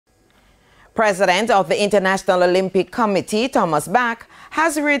President of the International Olympic Committee, Thomas Bach,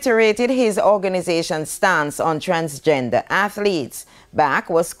 has reiterated his organization's stance on transgender athletes. Bach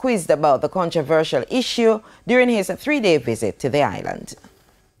was quizzed about the controversial issue during his 3-day visit to the island.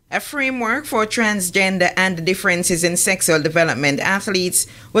 A framework for transgender and differences in sexual development athletes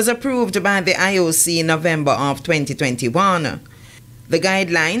was approved by the IOC in November of 2021. The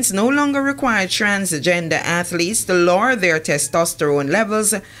guidelines no longer require transgender athletes to lower their testosterone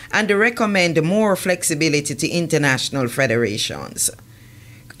levels and recommend more flexibility to international federations.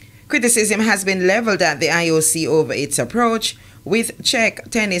 Criticism has been leveled at the IOC over its approach, with Czech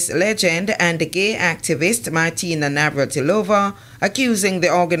tennis legend and gay activist Martina Navratilova accusing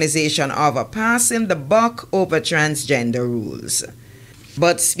the organization of passing the buck over transgender rules.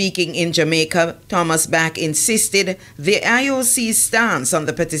 But speaking in Jamaica, Thomas Bach insisted the IOC's stance on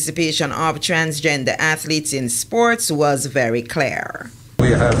the participation of transgender athletes in sports was very clear.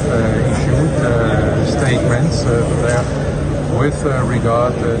 We have issued statements there with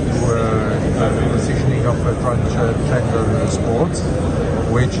regard to the positioning of transgender sports,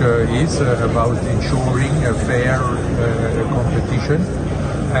 which is about ensuring a fair competition,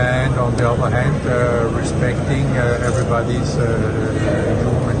 and on the other hand respecting everybody's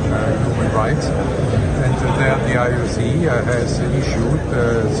human rights. And there the IOC has issued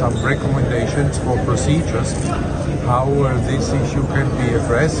some recommendations for procedures how this issue can be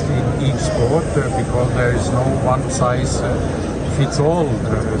addressed in each sport, because there is no one-size-fits-all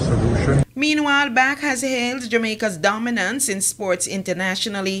solution. Meanwhile, Bach has hailed Jamaica's dominance in sports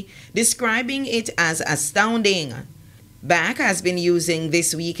internationally, describing it as astounding. Bach has been using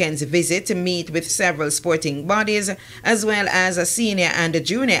this weekend's visit to meet with several sporting bodies as well as senior and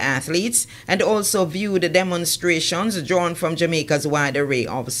junior athletes, and also viewed demonstrations drawn from Jamaica's wide array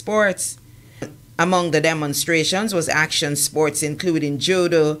of sports. Among the demonstrations was action sports including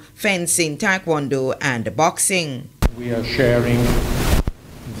judo, fencing, taekwondo and boxing. We are sharing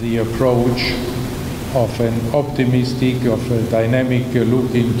the approach of an optimistic, of a dynamic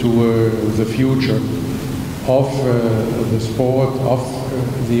look into the future of the sport, of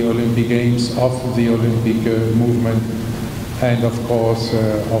the Olympic Games, of the Olympic movement, and of course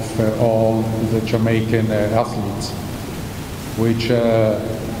of all the Jamaican athletes, which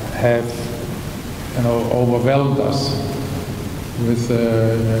have overwhelmed us with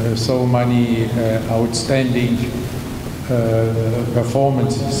so many outstanding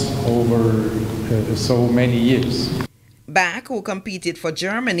performances over so many years. Bach, who competed for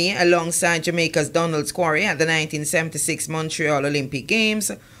Germany alongside Jamaica's Donald Quarry at the 1976 Montreal Olympic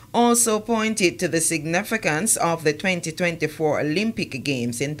Games, also pointed to the significance of the 2024 Olympic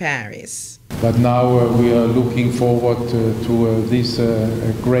Games in Paris. But now we are looking forward to this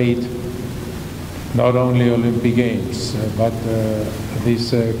great, not only Olympic Games, but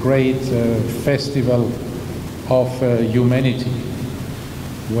this great festival of humanity,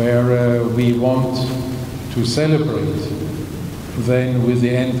 where we want to celebrate then with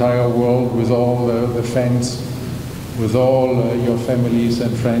the entire world, with all the fans, with all your families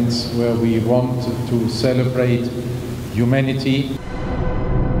and friends, where we want to celebrate humanity.